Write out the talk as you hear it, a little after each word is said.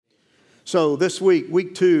So this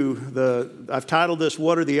week 2, I've titled this,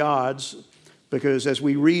 What Are the Odds? Because as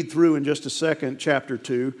we read through in just a second, chapter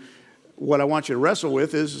 2, what I want you to wrestle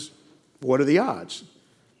with is, what are the odds?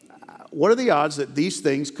 What are the odds that these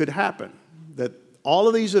things could happen? That all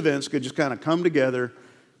of these events could just kind of come together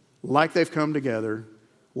like they've come together.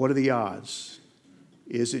 What are the odds?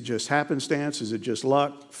 Is it just happenstance? Is it just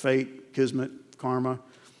luck, fate, kismet, karma?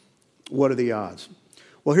 What are the odds?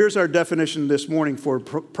 Well, here's our definition this morning for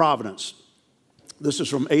providence. This is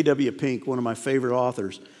from A.W. Pink, one of my favorite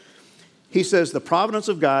authors. He says, the providence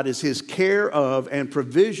of God is his care of and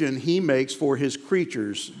provision he makes for his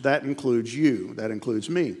creatures. That includes you. That includes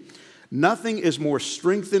me. Nothing is more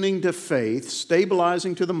strengthening to faith,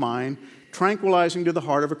 stabilizing to the mind, tranquilizing to the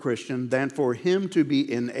heart of a Christian than for him to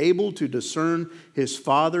be enabled to discern his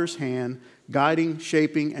Father's hand, guiding,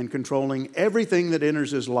 shaping, and controlling everything that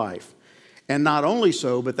enters his life. And not only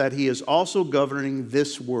so, but that he is also governing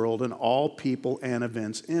this world and all people and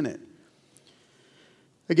events in it.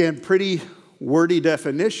 Again, pretty wordy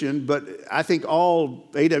definition, but I think all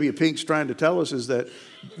A.W. Pink's trying to tell us is that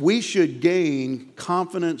we should gain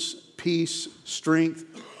confidence, peace, strength,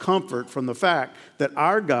 comfort from the fact that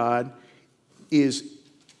our God is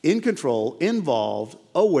in control, involved,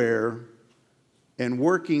 aware, and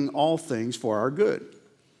working all things for our good.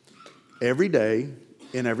 Every day,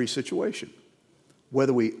 in every situation.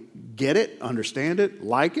 Whether we get it, understand it,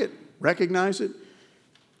 like it, recognize it,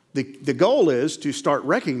 the goal is to start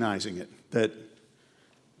recognizing it, that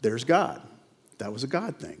there's God. That was a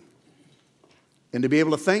God thing. And to be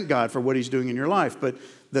able to thank God for what he's doing in your life. But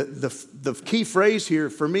the key phrase here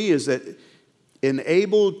for me is that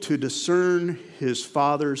enabled to discern his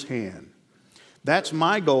Father's hand. That's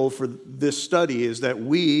my goal for this study, is that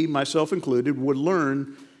we, myself included, would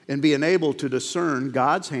learn and be enabled to discern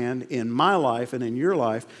God's hand in my life and in your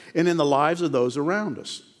life and in the lives of those around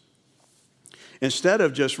us. Instead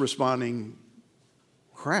of just responding,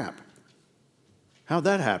 crap, how'd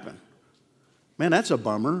that happen? Man, that's a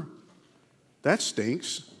bummer. That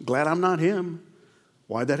stinks. Glad I'm not him.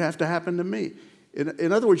 Why'd that have to happen to me?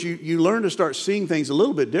 In other words, you learn to start seeing things a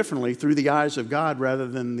little bit differently through the eyes of God rather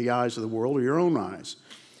than the eyes of the world or your own eyes.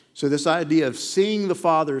 So this idea of seeing the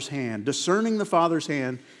Father's hand, discerning the Father's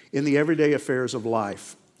hand in the everyday affairs of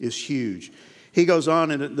life is huge. He goes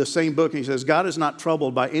on in the same book and he says, God is not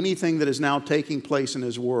troubled by anything that is now taking place in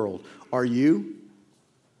his world. Are you?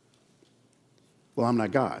 Well, I'm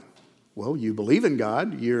not God. Well, you believe in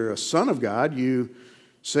God. You're a son of God. You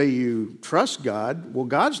say you trust God. Well,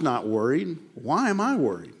 God's not worried. Why am I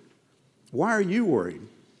worried? Why are you worried?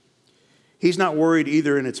 He's not worried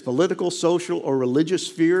either in its political, social, or religious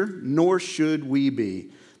sphere, nor should we be.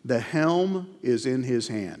 The helm is in his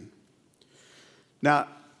hand. Now,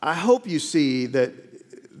 I hope you see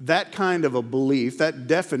that kind of a belief, that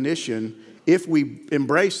definition, if we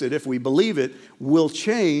embrace it, if we believe it, will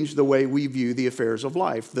change the way we view the affairs of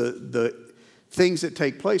life, the things that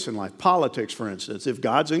take place in life. Politics, for instance. If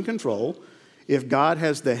God's in control, if God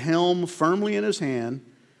has the helm firmly in his hand,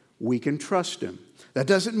 we can trust him. That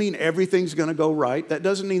doesn't mean everything's going to go right. That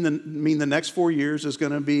doesn't mean the next 4 years is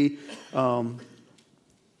going to be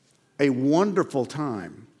a wonderful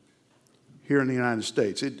time here in the United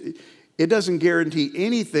States. It doesn't guarantee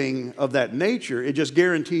anything of that nature. It just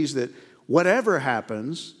guarantees that whatever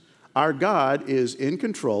happens, our God is in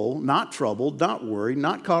control, not troubled, not worried,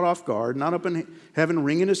 not caught off guard, not up in heaven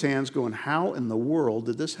wringing his hands going, how in the world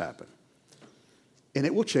did this happen? And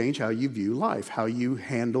it will change how you view life, how you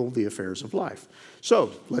handle the affairs of life.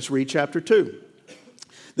 So let's read chapter 2.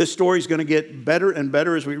 This story is going to get better and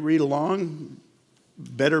better as we read along.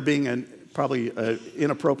 Better being probably an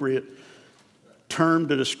inappropriate term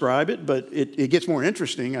to describe it, but it gets more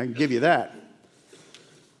interesting, I can give you that.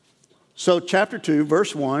 So chapter 2,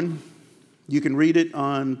 verse 1, you can read it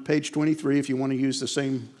on page 23 if you want to use the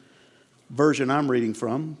same version I'm reading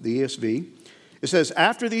from, the ESV. It says,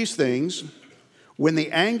 after these things, when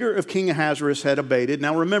the anger of King Ahasuerus had abated,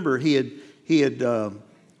 now remember, he had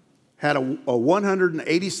had a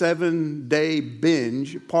 187-day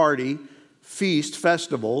binge party, feast,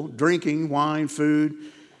 festival, drinking, wine, food,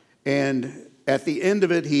 and at the end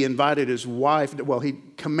of it, he invited his wife, he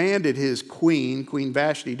commanded his queen, Queen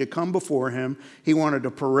Vashti, to come before him. He wanted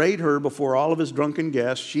to parade her before all of his drunken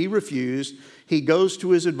guests. She refused. He goes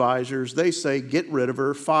to his advisors. They say, get rid of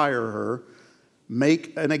her, fire her,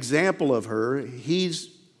 make an example of her. The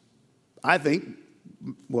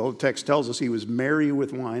text tells us he was merry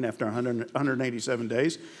with wine after 187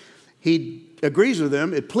 days. He agrees with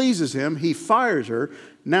them. It pleases him. He fires her.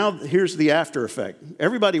 Now, here's the after effect.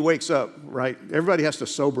 Everybody wakes up, right? Everybody has to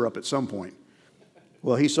sober up at some point.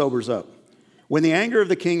 Well, he sobers up. When the anger of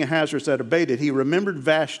the king Ahasuerus had abated, he remembered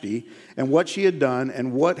Vashti and what she had done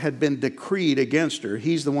and what had been decreed against her.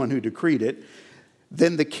 He's the one who decreed it.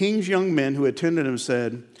 Then the king's young men who attended him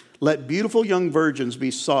said, let beautiful young virgins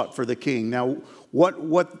be sought for the king. Now, what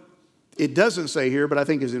it doesn't say here, but I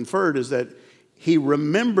think is inferred, is that he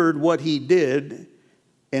remembered what he did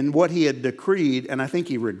and what he had decreed, and I think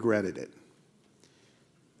he regretted it.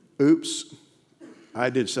 Oops, I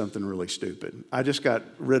did something really stupid. I just got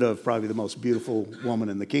rid of probably the most beautiful woman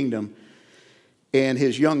in the kingdom. And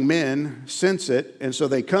his young men sense it, and so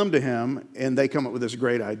they come to him, and they come up with this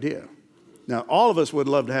great idea. Now, all of us would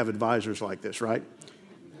love to have advisors like this, right?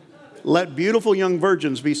 Let beautiful young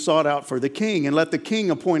virgins be sought out for the king, and let the king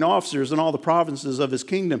appoint officers in all the provinces of his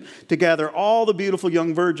kingdom to gather all the beautiful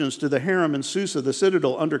young virgins to the harem in Susa, the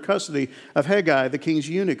citadel, under custody of Hegai, the king's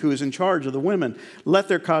eunuch, who is in charge of the women. Let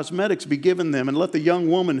their cosmetics be given them, and let the young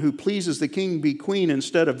woman who pleases the king be queen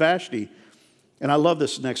instead of Vashti. And I love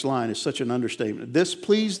this next line. It's such an understatement. This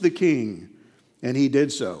pleased the king, and he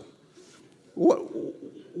did so.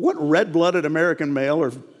 What red-blooded American male or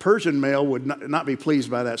Persian male would not be pleased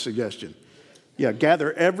by that suggestion? Yeah,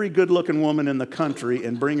 gather every good-looking woman in the country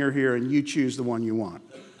and bring her here, and you choose the one you want.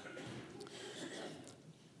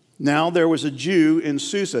 Now there was a Jew in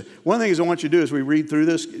Susa. One of the things I want you to do as we read through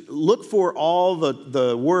this, look for all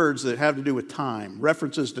the words that have to do with time,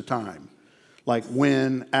 references to time, like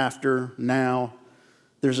when, after, now.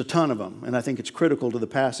 There's a ton of them, and I think it's critical to the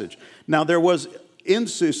passage. Now there was in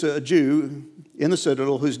Susa a Jew in the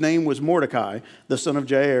citadel, whose name was Mordecai, the son of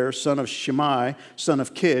Jair, son of Shimei, son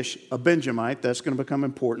of Kish, a Benjamite. That's going to become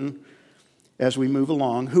important as we move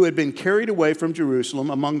along, who had been carried away from Jerusalem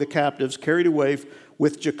among the captives, carried away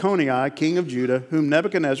with Jeconiah, king of Judah, whom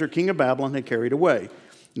Nebuchadnezzar, king of Babylon, had carried away.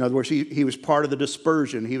 In other words, he was part of the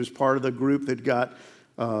dispersion. He was part of the group that got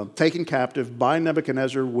taken captive by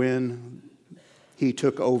Nebuchadnezzar when he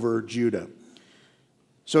took over Judah.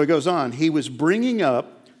 So it goes on. He was bringing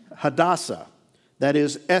up Hadassah, that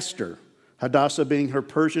is Esther, Hadassah being her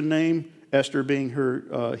Persian name, Esther being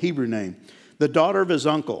her Hebrew name, the daughter of his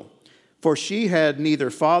uncle, for she had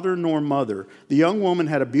neither father nor mother. The young woman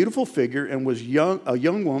had a beautiful figure and was The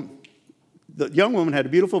young woman had a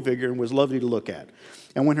beautiful figure and was lovely to look at.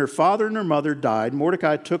 And when her father and her mother died,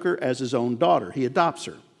 Mordecai took her as his own daughter. He adopts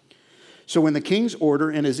her. So when the king's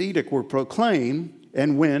order and his edict were proclaimed,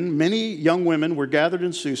 and when many young women were gathered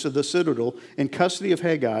in Susa, the citadel, in custody of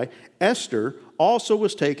Hegai, Esther also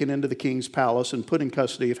was taken into the king's palace and put in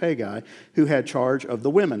custody of Hegai, who had charge of the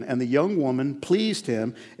women. And the young woman pleased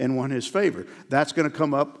him and won his favor. That's going to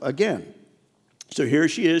come up again. So here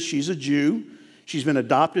she is. She's a Jew. She's been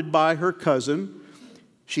adopted by her cousin.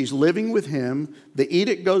 She's living with him. The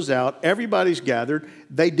edict goes out. Everybody's gathered.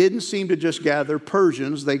 They didn't seem to just gather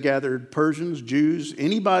Persians. They gathered Persians, Jews,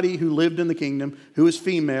 anybody who lived in the kingdom who was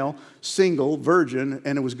female, single, virgin,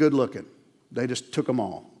 and it was good looking. They just took them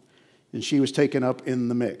all. And she was taken up in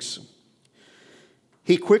the mix.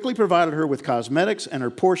 He quickly provided her with cosmetics and her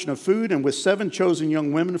portion of food, and with 7 chosen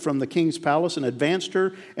young women from the king's palace, and advanced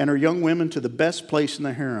her and her young women to the best place in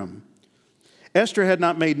the harem. Esther had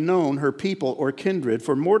not made known her people or kindred,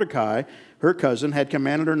 for Mordecai, her cousin, had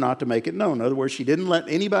commanded her not to make it known. In other words, she didn't let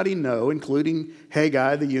anybody know, including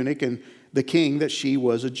Hegai, the eunuch, and the king, that she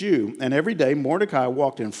was a Jew. And every day Mordecai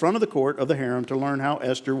walked in front of the court of the harem to learn how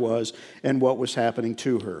Esther was and what was happening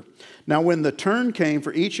to her. Now when the turn came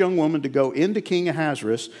for each young woman to go into King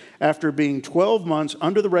Ahasuerus, after being 12 months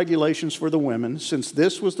under the regulations for the women, since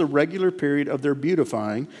this was the regular period of their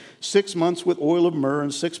beautifying, 6 months with oil of myrrh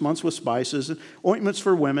and 6 months with spices and ointments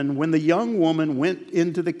for women, when the young woman went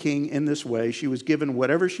into the king in this way, she was given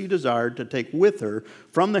whatever she desired to take with her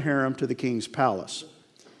from the harem to the king's palace.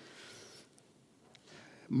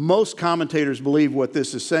 Most commentators believe what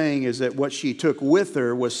this is saying is that what she took with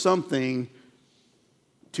her was something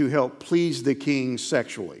to help please the king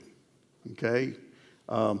sexually. Okay?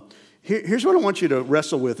 Here's what I want you to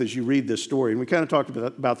wrestle with as you read this story, and we kind of talked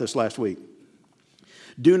about this last week.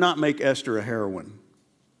 Do not make Esther a heroine.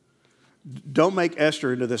 Don't make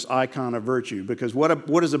Esther into this icon of virtue, because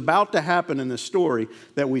what is about to happen in this story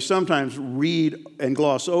that we sometimes read and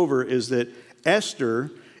gloss over is that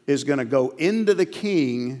Esther is going to go into the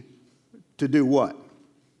king to do what?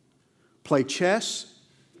 Play chess?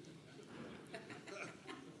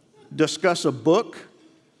 Discuss a book?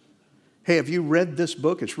 Hey, have you read this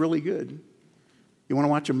book? It's really good. You want to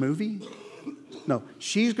watch a movie? No,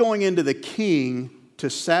 she's going into the king to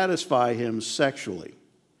satisfy him sexually.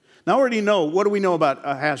 Now, I already know, what do we know about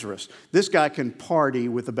Ahasuerus? This guy can party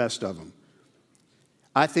with the best of them.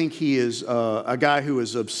 I think he is a guy who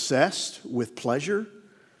is obsessed with pleasure.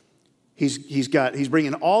 He's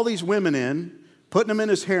bringing all these women in. putting him in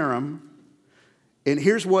his harem. And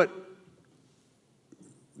here's what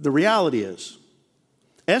the reality is.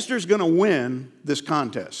 Esther's going to win this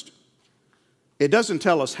contest. It doesn't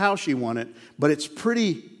tell us how she won it, but it's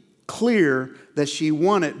pretty clear that she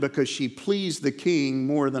won it because she pleased the king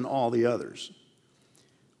more than all the others.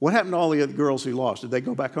 What happened to all the other girls who lost? Did they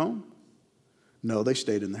go back home? No, they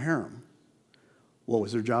stayed in the harem. What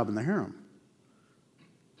was their job in the harem?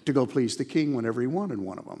 To go please the king whenever he wanted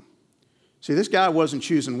one of them. See, this guy wasn't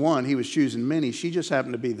choosing one, he was choosing many. She just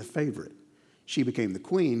happened to be the favorite. She became the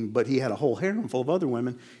queen, but he had a whole harem full of other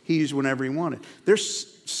women he used whenever he wanted.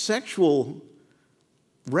 There's sexual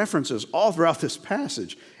references all throughout this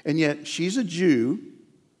passage, and yet she's a Jew,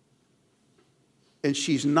 and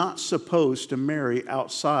she's not supposed to marry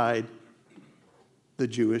outside the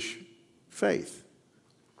Jewish faith.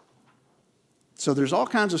 So there's all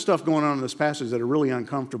kinds of stuff going on in this passage that are really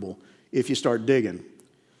uncomfortable if you start digging.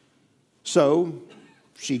 So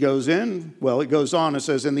she goes in. Well, it goes on. It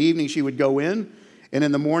says, in the evening she would go in, and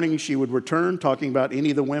in the morning she would return, talking about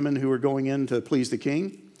any of the women who were going in to please the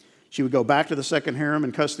king. She would go back to the second harem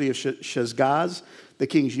in custody of Shezgaz, the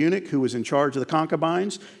king's eunuch, who was in charge of the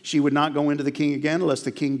concubines. She would not go into the king again unless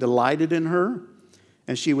the king delighted in her,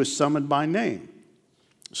 and she was summoned by name.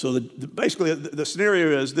 So basically the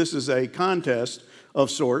scenario is this is a contest of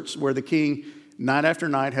sorts where the king, night after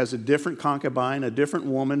night, has a different concubine, a different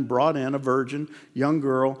woman brought in, a virgin, young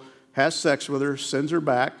girl, has sex with her, sends her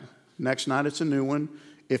back. Next night it's a new one.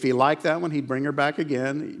 If he liked that one, he'd bring her back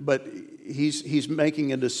again. But he's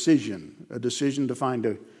making a decision to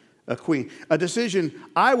find a queen. A decision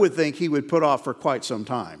I would think he would put off for quite some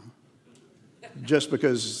time, just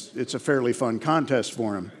because it's a fairly fun contest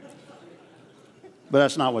for him. But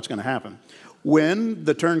that's not what's going to happen. When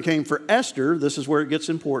the turn came for Esther, this is where it gets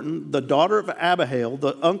important, the daughter of Abihail,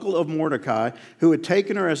 the uncle of Mordecai, who had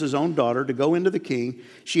taken her as his own daughter to go into the king,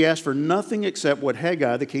 she asked for nothing except what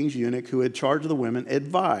Hegai, the king's eunuch, who had charge of the women,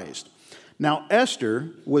 advised. Now Esther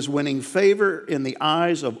was winning favor in the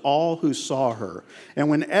eyes of all who saw her. And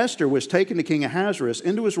when Esther was taken to King Ahasuerus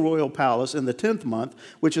into his royal palace in the 10th month,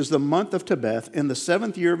 which is the month of Tebeth, in the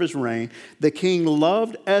 7th year of his reign, the king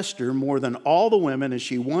loved Esther more than all the women, and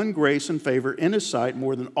she won grace and favor in his sight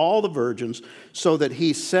more than all the virgins, so that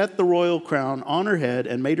he set the royal crown on her head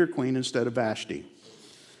and made her queen instead of Vashti.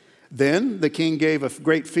 Then the king gave a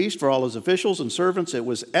great feast for all his officials and servants. It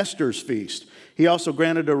was Esther's feast. He also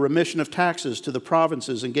granted a remission of taxes to the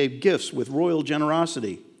provinces and gave gifts with royal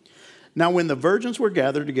generosity. Now when the virgins were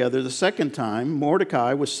gathered together the second time,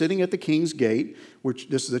 Mordecai was sitting at the king's gate, which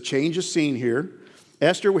this is a change of scene here.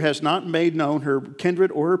 Esther has not made known her kindred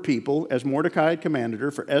or her people, as Mordecai had commanded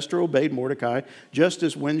her, for Esther obeyed Mordecai, just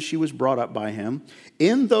as when she was brought up by him.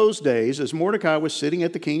 In those days, as Mordecai was sitting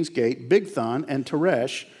at the king's gate, Bigthan and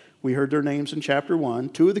Teresh, we heard their names in chapter 1,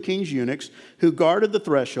 two of the king's eunuchs who guarded the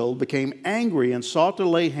threshold, became angry and sought to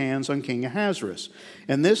lay hands on King Ahasuerus.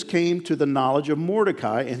 And this came to the knowledge of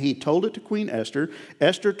Mordecai, and he told it to Queen Esther.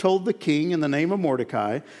 Esther told the king in the name of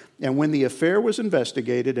Mordecai, and when the affair was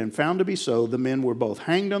investigated and found to be so, the men were both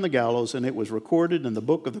hanged on the gallows, and it was recorded in the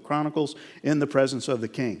book of the Chronicles in the presence of the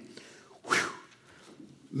king. Whew.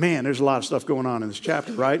 Man, there's a lot of stuff going on in this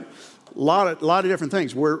chapter, right? A lot of different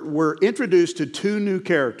things. We're introduced to two new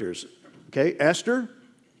characters, okay? Esther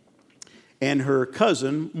and her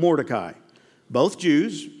cousin Mordecai, both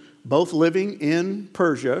Jews, both living in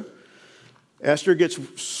Persia. Esther gets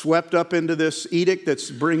swept up into this edict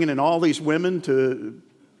that's bringing in all these women to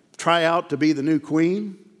try out to be the new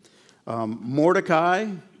queen. Mordecai,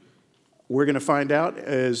 we're going to find out,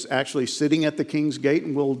 is actually sitting at the king's gate,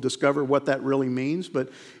 and we'll discover what that really means. But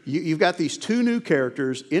you've got these two new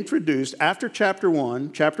characters introduced after chapter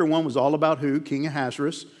 1. Chapter 1 was all about who? King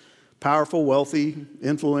Ahasuerus, powerful, wealthy,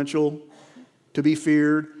 influential, to be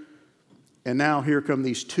feared. And now here come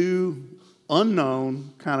these two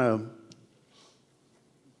unknown, kind of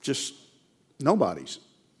just nobodies,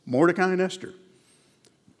 Mordecai and Esther.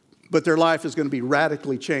 But their life is going to be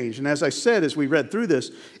radically changed. And as I said, as we read through this,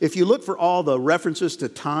 if you look for all the references to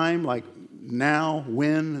time, like now,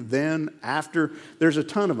 when, then, after, there's a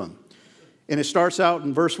ton of them. And it starts out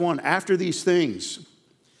in verse 1, after these things.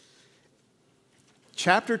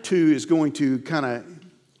 Chapter 2 is going to kind of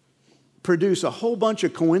produce a whole bunch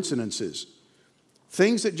of coincidences,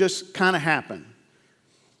 things that just kind of happen.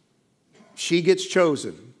 She gets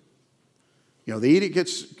chosen. You know, the edict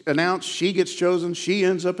gets announced, she gets chosen, she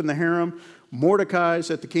ends up in the harem.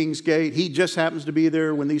 Mordecai's at the king's gate. He just happens to be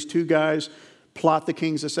there when these two guys plot the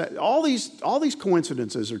king's assassination. All these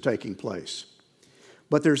coincidences are taking place.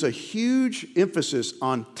 But there's a huge emphasis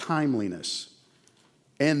on timeliness.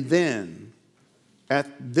 And then,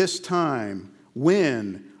 at this time,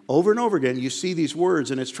 When, over and over again, you see these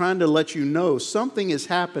words, and it's trying to let you know something is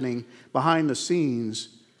happening behind the scenes.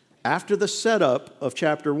 After the setup of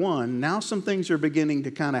chapter 1, now some things are beginning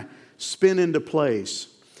to kind of spin into place.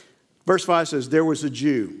 Verse 5 says, there was a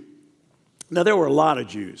Jew. Now, there were a lot of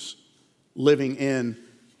Jews living in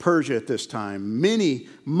Persia at this time.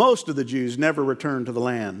 Most of the Jews never returned to the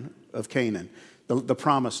land of Canaan, the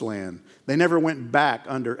promised land. They never went back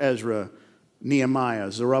under Ezra,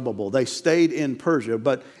 Nehemiah, Zerubbabel. They stayed in Persia,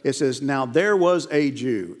 but it says, now there was a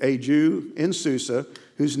Jew in Susa,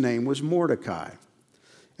 whose name was Mordecai.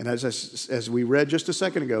 And as we read just a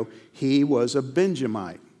second ago, he was a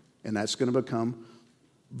Benjamite. And that's going to become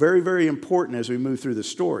very, very important as we move through the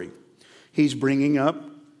story. He's bringing up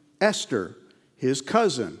Esther, his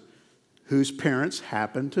cousin, whose parents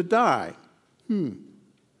happened to die. Isn't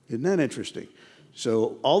that interesting?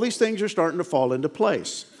 So all these things are starting to fall into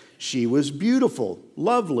place. She was beautiful,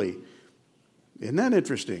 lovely. Isn't that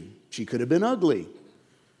interesting? She could have been ugly,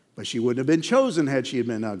 but she wouldn't have been chosen had she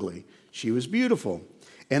been ugly. She was beautiful.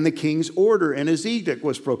 And the king's order and his edict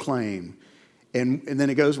was proclaimed. And then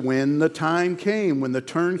it goes, when the time came, when the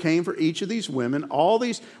turn came for each of these women,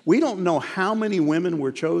 we don't know how many women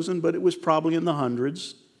were chosen, but it was probably in the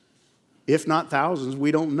hundreds, if not thousands, we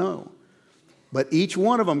don't know. But each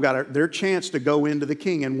one of them got their chance to go into the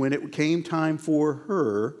king. And when it came time for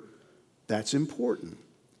her, that's important.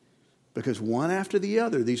 Because one after the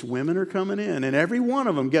other, these women are coming in. And every one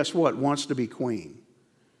of them, guess what, wants to be queen.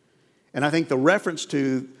 And I think the reference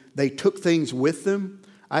to they took things with them,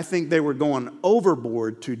 I think they were going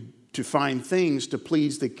overboard to find things to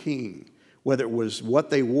please the king, whether it was what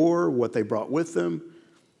they wore, what they brought with them,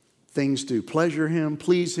 things to pleasure him,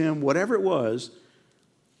 please him, whatever it was.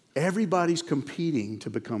 Everybody's competing to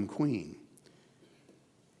become queen.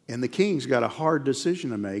 And the king's got a hard decision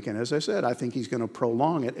to make. And as I said, I think he's going to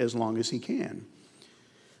prolong it as long as he can.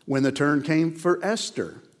 When the turn came for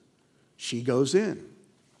Esther, she goes in.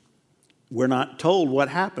 We're not told what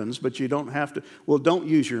happens, but you don't have to. Well, don't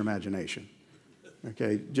use your imagination.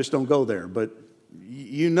 Okay, just don't go there. But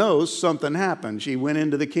you know something happened. She went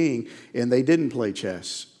into the king, and they didn't play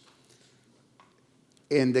chess.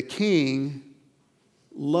 And the king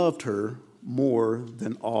loved her more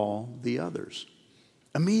than all the others.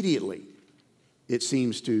 Immediately, it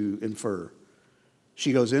seems to infer.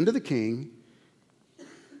 She goes into the king.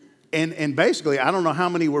 And basically, I don't know how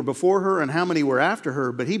many were before her and how many were after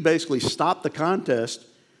her, but he basically stopped the contest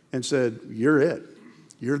and said, you're it.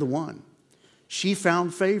 You're the one. She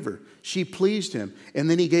found favor. She pleased him. And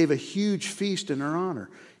then he gave a huge feast in her honor.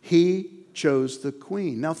 He chose the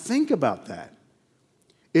queen. Now think about that.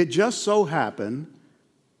 It just so happened,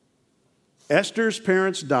 Esther's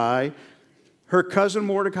parents die. Her cousin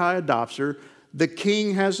Mordecai adopts her. The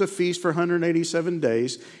king has a feast for 187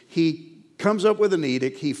 days. He comes up with an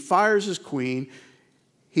edict. He fires his queen.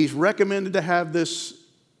 He's recommended to have this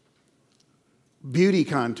beauty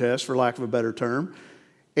contest, for lack of a better term.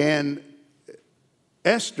 And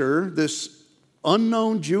Esther, this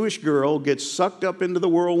unknown Jewish girl, gets sucked up into the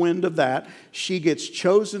whirlwind of that. She gets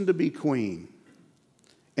chosen to be queen.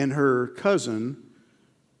 And her cousin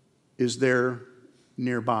is there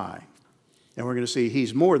nearby. And we're going to see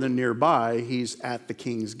he's more than nearby. He's at the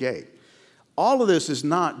king's gate. All of this is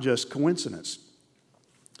not just coincidence.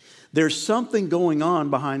 There's something going on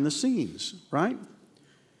behind the scenes, right?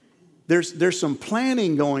 There's some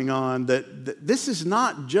planning going on that this is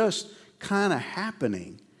not just kind of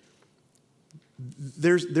happening.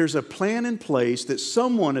 There's a plan in place that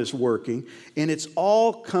someone is working, and it's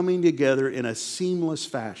all coming together in a seamless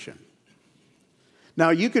fashion. Now,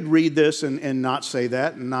 you could read this and not say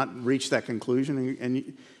that and not reach that conclusion,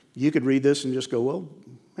 and you could read this and just go, well,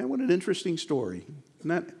 man, what an interesting story. Isn't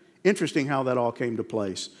that interesting how that all came to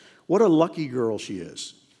place? What a lucky girl she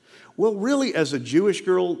is. Well, really, as a Jewish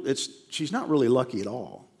girl, she's not really lucky at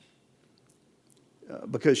all.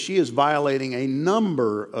 Because she is violating a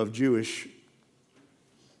number of Jewish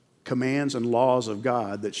commands and laws of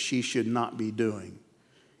God that she should not be doing.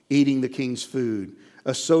 Eating the king's food,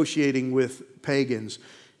 associating with pagans,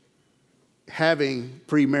 having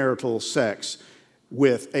premarital sex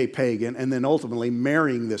with a pagan, and then ultimately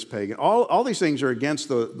marrying this pagan. All these things are against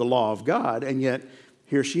the law of God, and yet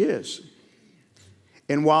here she is.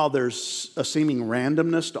 And while there's a seeming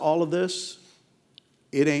randomness to all of this,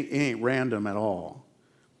 it ain't random at all.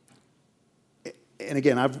 And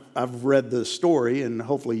again, I've read the story, and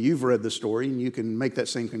hopefully you've read the story, and you can make that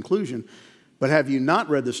same conclusion. But have you not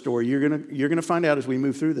read the story, you're gonna find out as we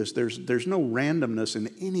move through this, there's no randomness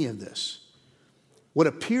in any of this. What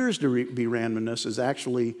appears to be randomness is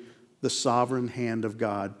actually the sovereign hand of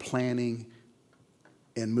God planning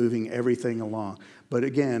and moving everything along. But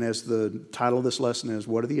again, as the title of this lesson is,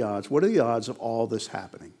 what are the odds? What are the odds of all this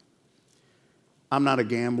happening? I'm not a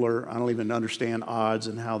gambler. I don't even understand odds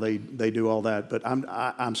and how they do all that. But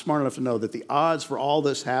I'm smart enough to know that the odds for all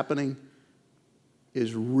this happening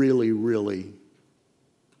is really, really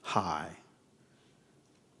high.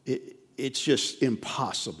 It's just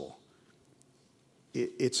impossible.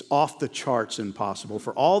 It's off the charts impossible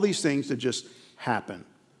for all these things to just happen.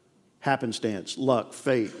 Happenstance, luck,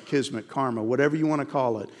 fate, kismet, karma, whatever you want to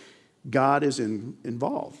call it. God is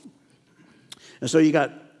involved. And so you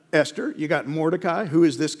got Esther, you got Mordecai. Who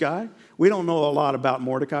is this guy? We don't know a lot about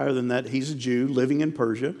Mordecai other than that he's a Jew living in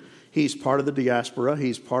Persia. He's part of the diaspora.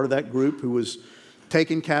 He's part of that group who was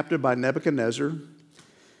taken captive by Nebuchadnezzar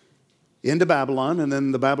into Babylon, and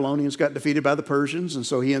then the Babylonians got defeated by the Persians, and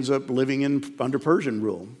so he ends up living under Persian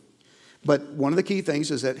rule. But one of the key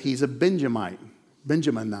things is that he's a Benjaminite.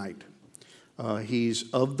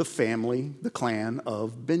 He's of the family, the clan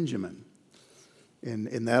of Benjamin.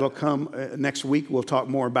 And that'll come next week. We'll talk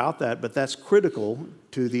more about that, but that's critical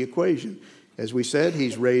to the equation. As we said,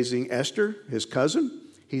 he's raising Esther, his cousin.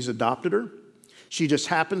 He's adopted her. She just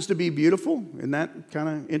happens to be beautiful. Isn't that kind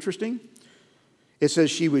of interesting? It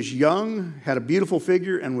says she was young, had a beautiful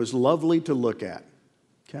figure, and was lovely to look at.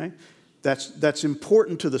 Okay? That's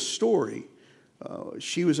important to the story.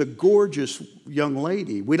 She was a gorgeous young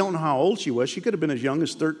lady. We don't know how old she was. She could have been as young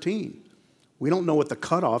as 13. We don't know what the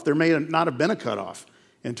cutoff. There may not have been a cutoff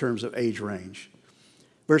in terms of age range.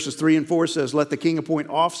 Verses 3 and 4 says, let the king appoint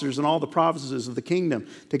officers in all the provinces of the kingdom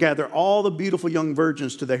to gather all the beautiful young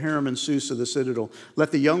virgins to the harem in Susa, the citadel.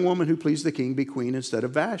 Let the young woman who pleased the king be queen instead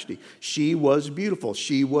of Vashti. She was beautiful.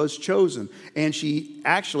 She was chosen. And she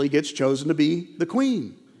actually gets chosen to be the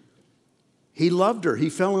queen. He loved her. He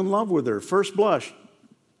fell in love with her. First blush.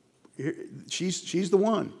 She's the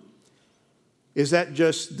one. Is that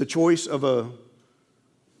just the choice of a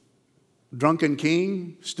drunken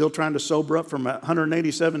king still trying to sober up from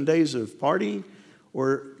 187 days of partying?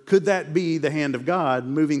 Or could that be the hand of God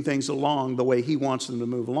moving things along the way he wants them to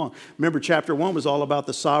move along? Remember, chapter 1 was all about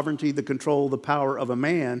the sovereignty, the control, the power of a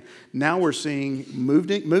man. Now we're seeing,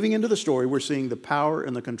 moving into the story, we're seeing the power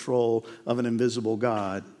and the control of an invisible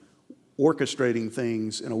God orchestrating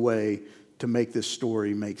things in a way to make this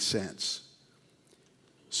story make sense.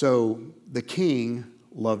 So the king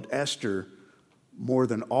loved Esther more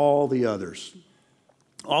than all the others,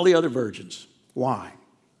 all the other virgins. Why?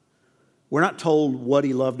 We're not told what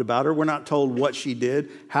he loved about her. We're not told what she did,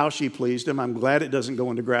 how she pleased him. I'm glad it doesn't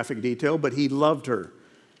go into graphic detail, but he loved her.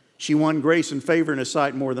 She won grace and favor in his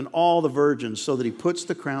sight more than all the virgins, so that he puts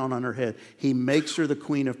the crown on her head. He makes her the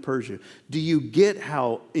queen of Persia. Do you get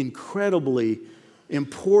how incredibly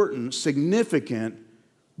important, significant,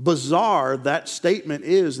 bizarre that statement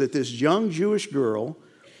is, that this young Jewish girl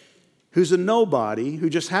who's a nobody, who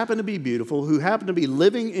just happened to be beautiful, who happened to be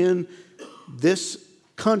living in this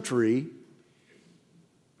country,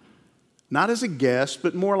 not as a guest,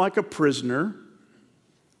 but more like a prisoner,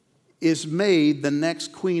 is made the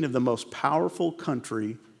next queen of the most powerful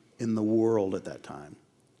country in the world at that time.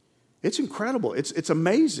 It's incredible. It's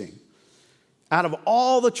amazing. Out of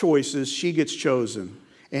all the choices, she gets chosen,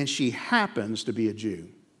 and she happens to be a Jew.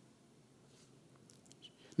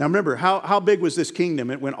 Now remember, how big was this kingdom?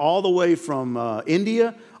 It went all the way from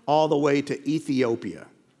India all the way to Ethiopia.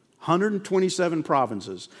 127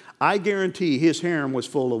 provinces. I guarantee his harem was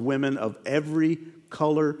full of women of every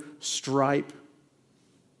color, stripe,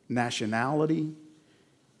 nationality.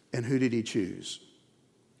 And who did he choose?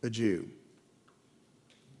 A Jew.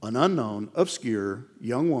 An unknown, obscure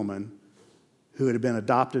young woman who had been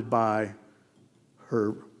adopted by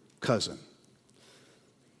her cousin.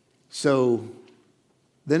 So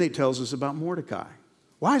then it tells us about Mordecai.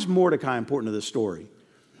 Why is Mordecai important to this story?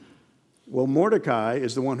 Well, Mordecai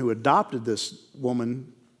is the one who adopted this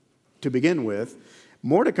woman to begin with.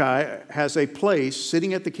 Mordecai has a place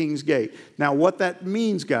sitting at the king's gate. Now, what that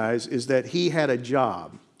means, guys, is that he had a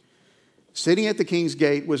job. Sitting at the king's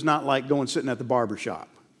gate was not like going sitting at the barber shop,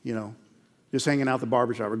 just hanging out at the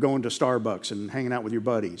barber shop or going to Starbucks and hanging out with your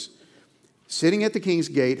buddies. Sitting at the king's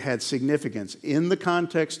gate had significance in the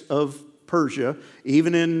context of Persia,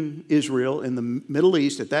 even in Israel, in the Middle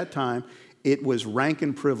East at that time. It was rank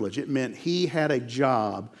and privilege. It meant he had a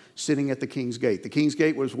job sitting at the king's gate. The king's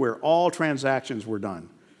gate was where all transactions were done.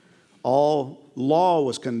 All law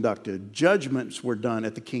was conducted. Judgments were done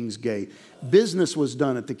at the king's gate. Business was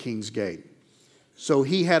done at the king's gate. So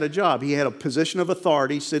he had a job. He had a position of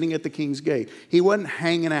authority sitting at the king's gate. He wasn't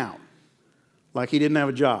hanging out like he didn't have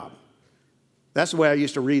a job. That's the way I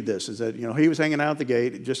used to read this, is that, he was hanging out at the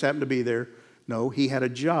gate. It just happened to be there. No, he had a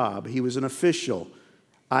job. He was an official.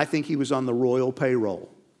 I think he was on the royal payroll.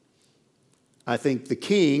 I think the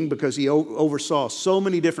king, because he oversaw so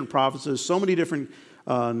many different provinces, so many different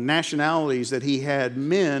nationalities, that he had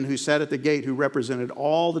men who sat at the gate who represented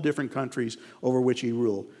all the different countries over which he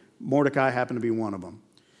ruled. Mordecai happened to be one of them.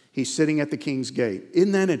 He's sitting at the king's gate.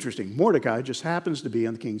 Isn't that interesting? Mordecai just happens to be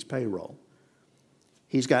on the king's payroll.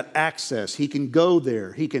 He's got access. He can go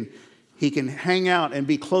there. He can hang out and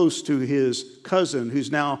be close to his cousin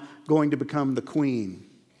who's now going to become the queen.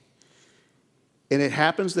 And it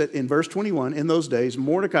happens that in verse 21, in those days,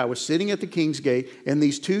 Mordecai was sitting at the king's gate, and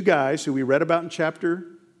these two guys who we read about in chapter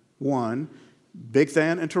 1,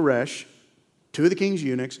 Bigthan and Teresh, two of the king's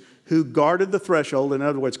eunuchs, who guarded the threshold, in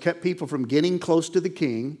other words, kept people from getting close to the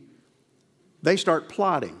king, they start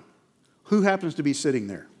plotting. Who happens to be sitting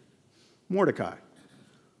there? Mordecai.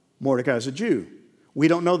 Mordecai's a Jew. We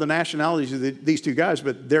don't know the nationalities of these two guys,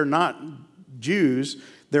 but they're not Jews.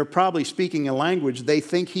 They're probably speaking a language they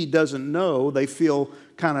think he doesn't know. They feel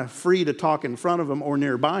kind of free to talk in front of him or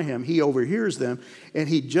nearby him. He overhears them, and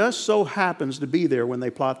he just so happens to be there when they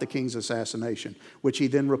plot the king's assassination, which he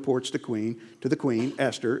then reports to the queen,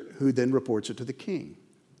 Esther, who then reports it to the king.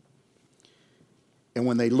 And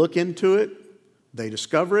when they look into it, they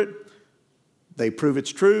discover it, they prove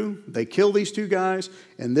it's true, they kill these two guys,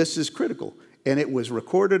 and this is critical. And it was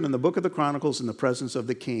recorded in the book of the Chronicles in the presence of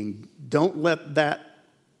the king. Don't let that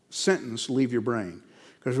sentence leave your brain,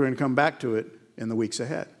 because we're going to come back to it in the weeks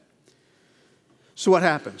ahead. So what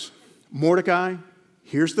happens? Mordecai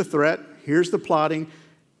hears the threat, hears the plotting,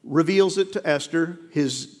 reveals it to Esther,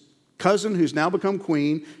 his cousin who's now become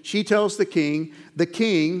queen. She tells the king. The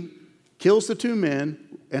king kills the two men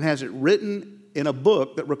and has it written in a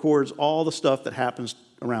book that records all the stuff that happens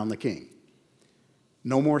around the king.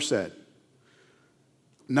 No more said.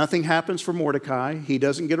 Nothing happens for Mordecai. He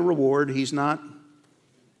doesn't get a reward. He's not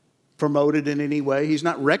promoted in any way. He's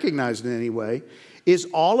not recognized in any way. Is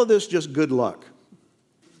all of this just good luck?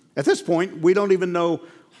 At this point, we don't even know.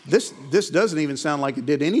 This doesn't even sound like it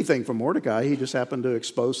did anything for Mordecai. He just happened to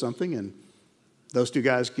expose something, and those two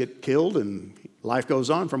guys get killed, and life goes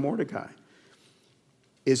on for Mordecai.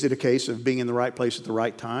 Is it a case of being in the right place at the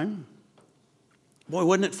right time? Boy,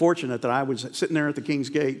 wasn't it fortunate that I was sitting there at the king's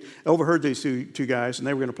gate, overheard these two guys, and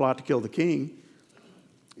they were going to plot to kill the king.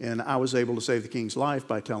 And I was able to save the king's life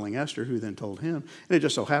by telling Esther, who then told him. And it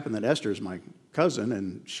just so happened that Esther is my cousin,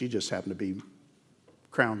 and she just happened to be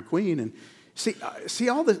crowned queen. And see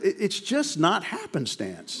all this, it's just not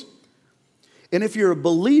happenstance. And if you're a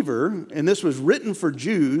believer, and this was written for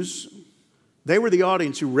Jews, they were the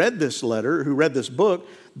audience who read this letter, who read this book,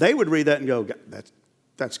 they would read that and go,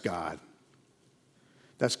 that's God.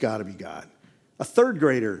 That's got to be God. A third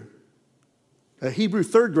grader, a Hebrew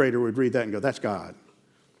third grader would read that and go, that's God.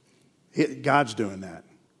 God's doing that.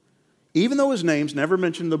 Even though his name's never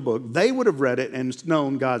mentioned in the book, they would have read it and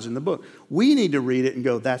known God's in the book. We need to read it and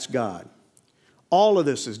go, that's God. All of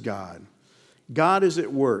this is God. God is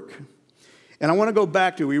at work. And I want to go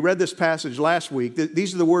back to, we read this passage last week.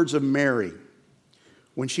 These are the words of Mary.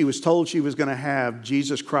 When she was told she was going to have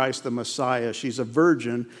Jesus Christ, the Messiah, she's a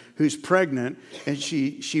virgin who's pregnant, and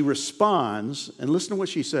she responds, and listen to what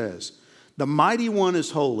she says. The Mighty One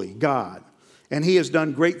is holy, God, and he has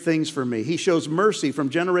done great things for me. He shows mercy from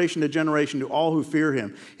generation to generation to all who fear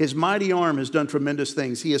him. His mighty arm has done tremendous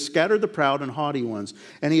things. He has scattered the proud and haughty ones,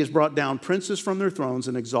 and he has brought down princes from their thrones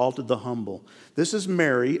and exalted the humble. This is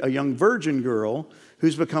Mary, a young virgin girl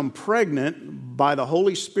who's become pregnant by the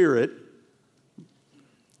Holy Spirit,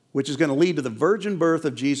 which is going to lead to the virgin birth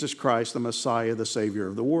of Jesus Christ, the Messiah, the Savior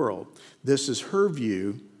of the world. This is her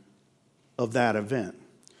view of that event.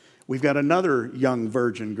 We've got another young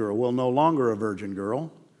virgin girl, well, no longer a virgin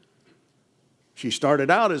girl. She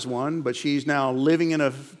started out as one, but she's now living in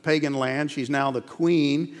a pagan land. She's now the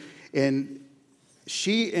queen, and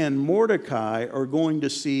she and Mordecai are going to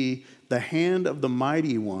see the hand of the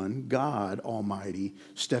Mighty One, God Almighty,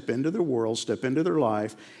 step into their world, step into their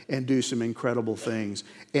life, and do some incredible things,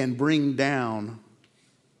 and bring down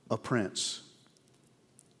a prince.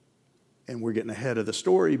 And we're getting ahead of the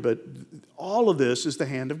story, but all of this is the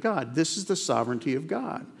hand of God. This is the sovereignty of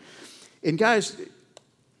God. And guys,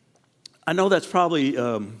 I know that's probably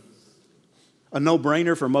a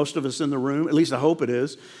no-brainer for most of us in the room. At least I hope it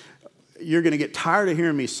is. You're going to get tired of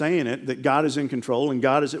hearing me saying it, that God is in control and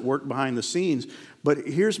God is at work behind the scenes. But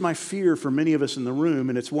here's my fear for many of us in the room,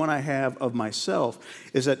 and it's one I have of myself,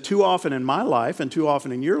 is that too often in my life and too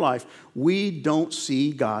often in your life, we don't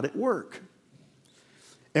see God at work.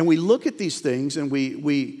 And we look at these things and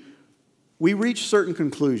we reach certain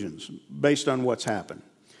conclusions based on what's happened.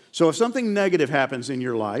 So if something negative happens in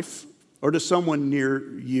your life, or to someone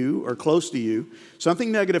near you or close to you,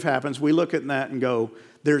 something negative happens, we look at that and go,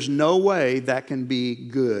 there's no way that can be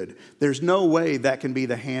good. There's no way that can be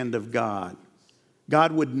the hand of God.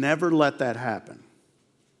 God would never let that happen.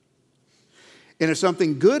 And if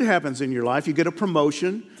something good happens in your life, you get a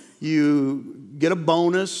promotion, you get a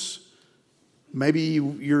bonus, maybe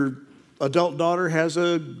your adult daughter has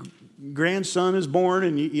a grandson is born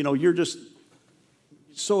and you're just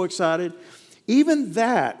so excited. Even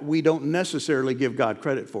that we don't necessarily give God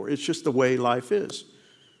credit for. It's just the way life is.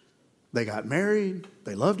 They got married,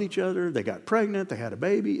 they loved each other, they got pregnant, they had a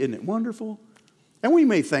baby. Isn't it wonderful? And we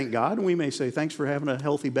may thank God and we may say, thanks for having a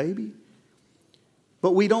healthy baby.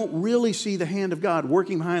 But we don't really see the hand of God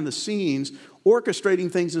working behind the scenes,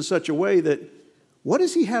 orchestrating things in such a way that, what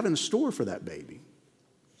does he have in store for that baby?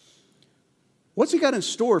 What's he got in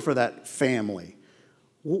store for that family?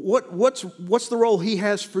 What's the role he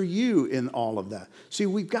has for you in all of that? See,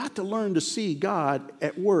 we've got to learn to see God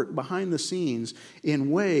at work behind the scenes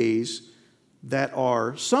in ways that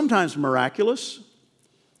are sometimes miraculous,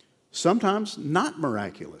 sometimes not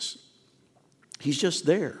miraculous. He's just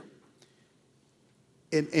there.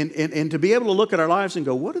 And to be able to look at our lives and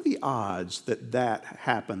go, what are the odds that that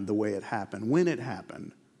happened the way it happened, when it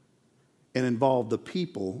happened, and involved the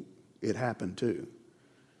people it happened to?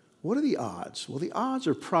 What are the odds? Well, the odds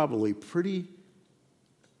are probably pretty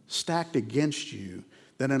stacked against you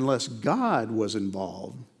that unless God was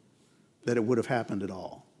involved, that it would have happened at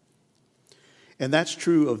all. And that's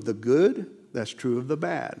true of the good, that's true of the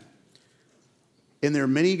bad. And there are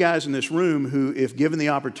many guys in this room who, if given the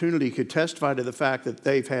opportunity, could testify to the fact that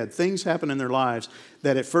they've had things happen in their lives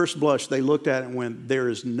that at first blush they looked at it and went, there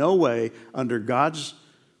is no way under God's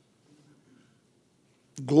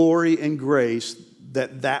glory and grace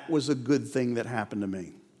that was a good thing that happened to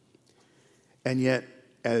me. And yet,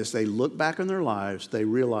 as they look back on their lives, they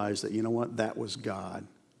realize that, you know what, that was God.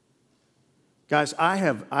 Guys, I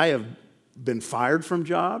have been fired from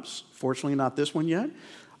jobs. Fortunately, not this one yet.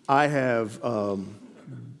 I have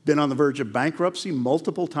been on the verge of bankruptcy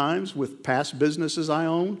multiple times with past businesses I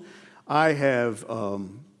own. I've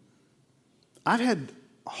had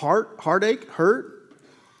heartache, hurt.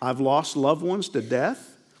 I've lost loved ones to death.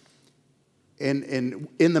 And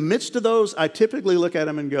in the midst of those, I typically look at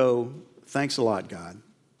them and go, thanks a lot, God.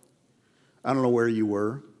 I don't know where you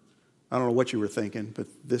were. I don't know what you were thinking, but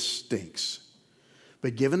this stinks.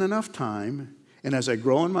 But given enough time, and as I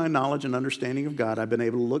grow in my knowledge and understanding of God, I've been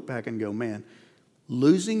able to look back and go, man,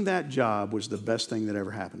 losing that job was the best thing that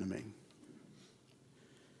ever happened to me.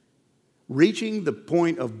 Reaching the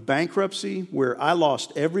point of bankruptcy where I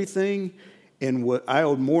lost everything and I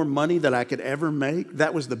owed more money than I could ever make,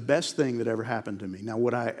 that was the best thing that ever happened to me. Now,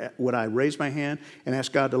 would I raise my hand and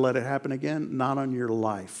ask God to let it happen again? Not on your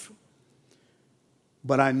life.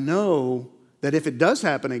 But I know that if it does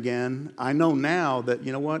happen again, I know now that,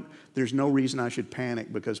 you know what, there's no reason I should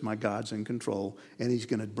panic because my God's in control and he's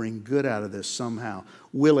going to bring good out of this somehow.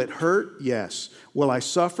 Will it hurt? Yes. Will I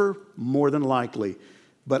suffer? More than likely.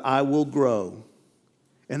 But I will grow.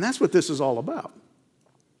 And that's what this is all about.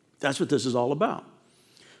 That's what this is all about.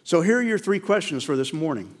 So here are your 3 questions for this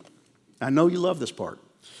morning. I know you love this part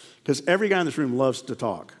because every guy in this room loves to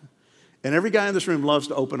talk. And every guy in this room loves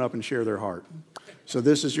to open up and share their heart. So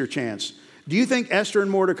this is your chance. Do you think Esther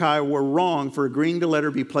and Mordecai were wrong for agreeing to let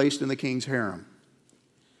her be placed in the king's harem?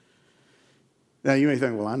 Now you may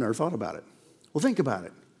think, well, I never thought about it. Well, think about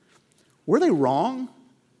it. Were they wrong?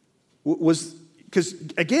 Because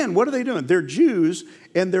again, what are they doing? They're Jews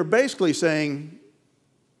and they're basically saying,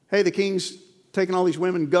 hey, the king's taking all these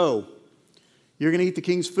women, go. You're going to eat the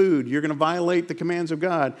king's food. You're going to violate the commands of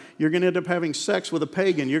God. You're going to end up having sex with a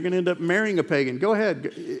pagan. You're going to end up marrying a pagan. Go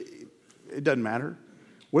ahead. It doesn't matter.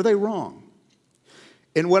 Were they wrong?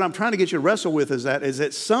 And what I'm trying to get you to wrestle with is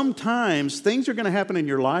that sometimes things are going to happen in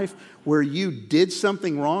your life where you did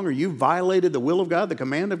something wrong or you violated the will of God, the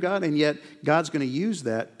command of God, and yet God's going to use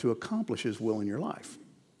that to accomplish his will in your life.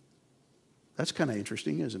 That's kind of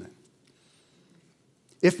interesting, isn't it?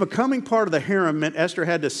 If becoming part of the harem meant Esther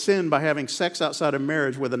had to sin by having sex outside of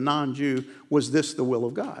marriage with a non-Jew, was this the will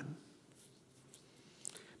of God?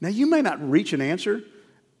 Now, you may not reach an answer.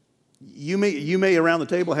 You may around the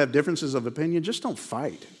table have differences of opinion. Just don't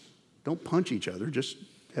fight. Don't punch each other. Just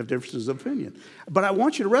have differences of opinion. But I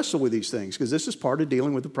want you to wrestle with these things because this is part of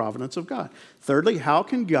dealing with the providence of God. Thirdly, how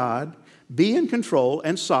can God be in control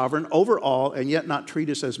and sovereign over all and yet not treat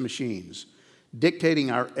us as machines,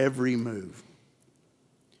 dictating our every move?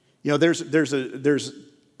 You know, there's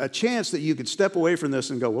a chance that you could step away from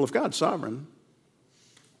this and go, well, if God's sovereign,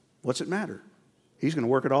 what's it matter? He's going to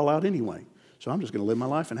work it all out anyway. So I'm just going to live my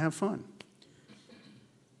life and have fun.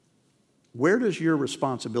 where does your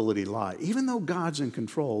responsibility lie? Even though God's in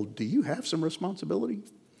control, do you have some responsibility?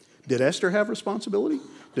 Did Esther have responsibility?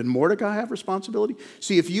 Did Mordecai have responsibility?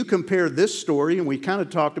 See, if you compare this story, and we kind of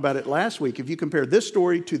talked about it last week, if you compare this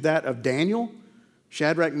story to that of Daniel,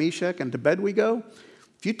 Shadrach, Meshach, and Abednego,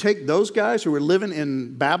 if you take those guys who were living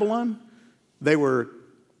in Babylon, they were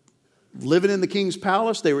living in the king's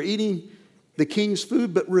palace, they were eating the king's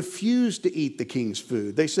food, but refused to eat the king's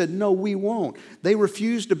food. They said, no, we won't. They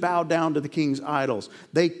refused to bow down to the king's idols.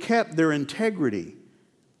 They kept their integrity,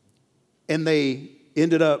 and they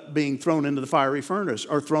ended up being thrown into the fiery furnace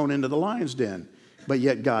or thrown into the lion's den, but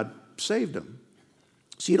yet God saved them.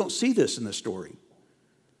 So you don't see this in this story.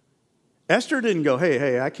 Esther didn't go,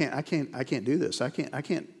 hey, I can't do this. I can't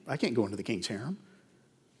go into the king's harem.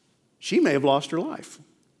 She may have lost her life,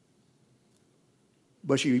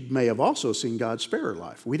 but she may have also seen God spare her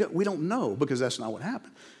life. We don't know, because that's not what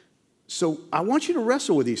happened. So I want you to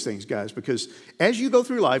wrestle with these things, guys, because as you go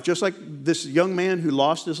through life, just like this young man who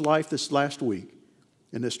lost his life this last week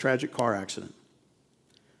in this tragic car accident,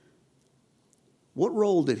 what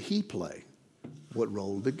role did he play? What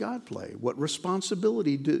role did God play? What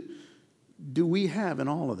responsibility do we have in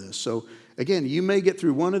all of this? So again, you may get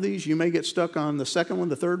through one of these, you may get stuck on the second one,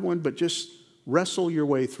 the third one, but just wrestle your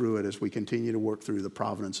way through it as we continue to work through the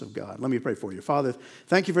providence of God. Let me pray for you. Father,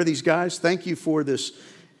 thank you for these guys. Thank you for this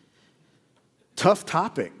tough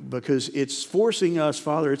topic, because it's forcing us,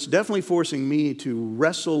 Father, it's definitely forcing me to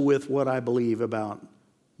wrestle with what I believe about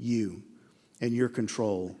you and your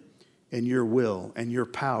control and your will and your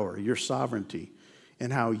power, your sovereignty,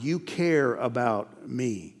 and how you care about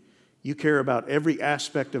me. You care about every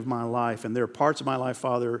aspect of my life, and there are parts of my life,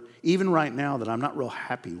 Father, even right now, that I'm not real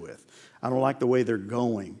happy with. I don't like the way they're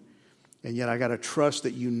going, and yet I got to trust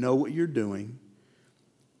that you know what you're doing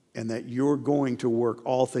and that you're going to work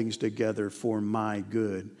all things together for my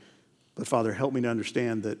good. But Father, help me to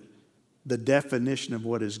understand that the definition of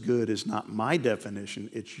what is good is not my definition,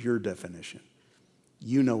 it's your definition.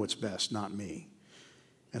 You know what's best, not me.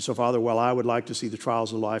 And so, Father, while I would like to see the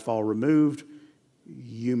trials of life all removed,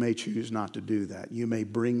 you may choose not to do that. You may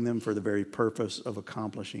bring them for the very purpose of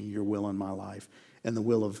accomplishing your will in my life and the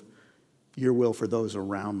will of your will for those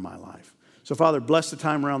around my life. So, Father, bless the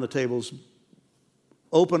time around the tables.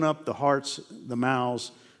 Open up the hearts, the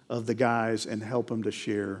mouths of the guys, and help them to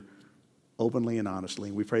share openly and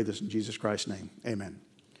honestly. We pray this in Jesus Christ's name. Amen.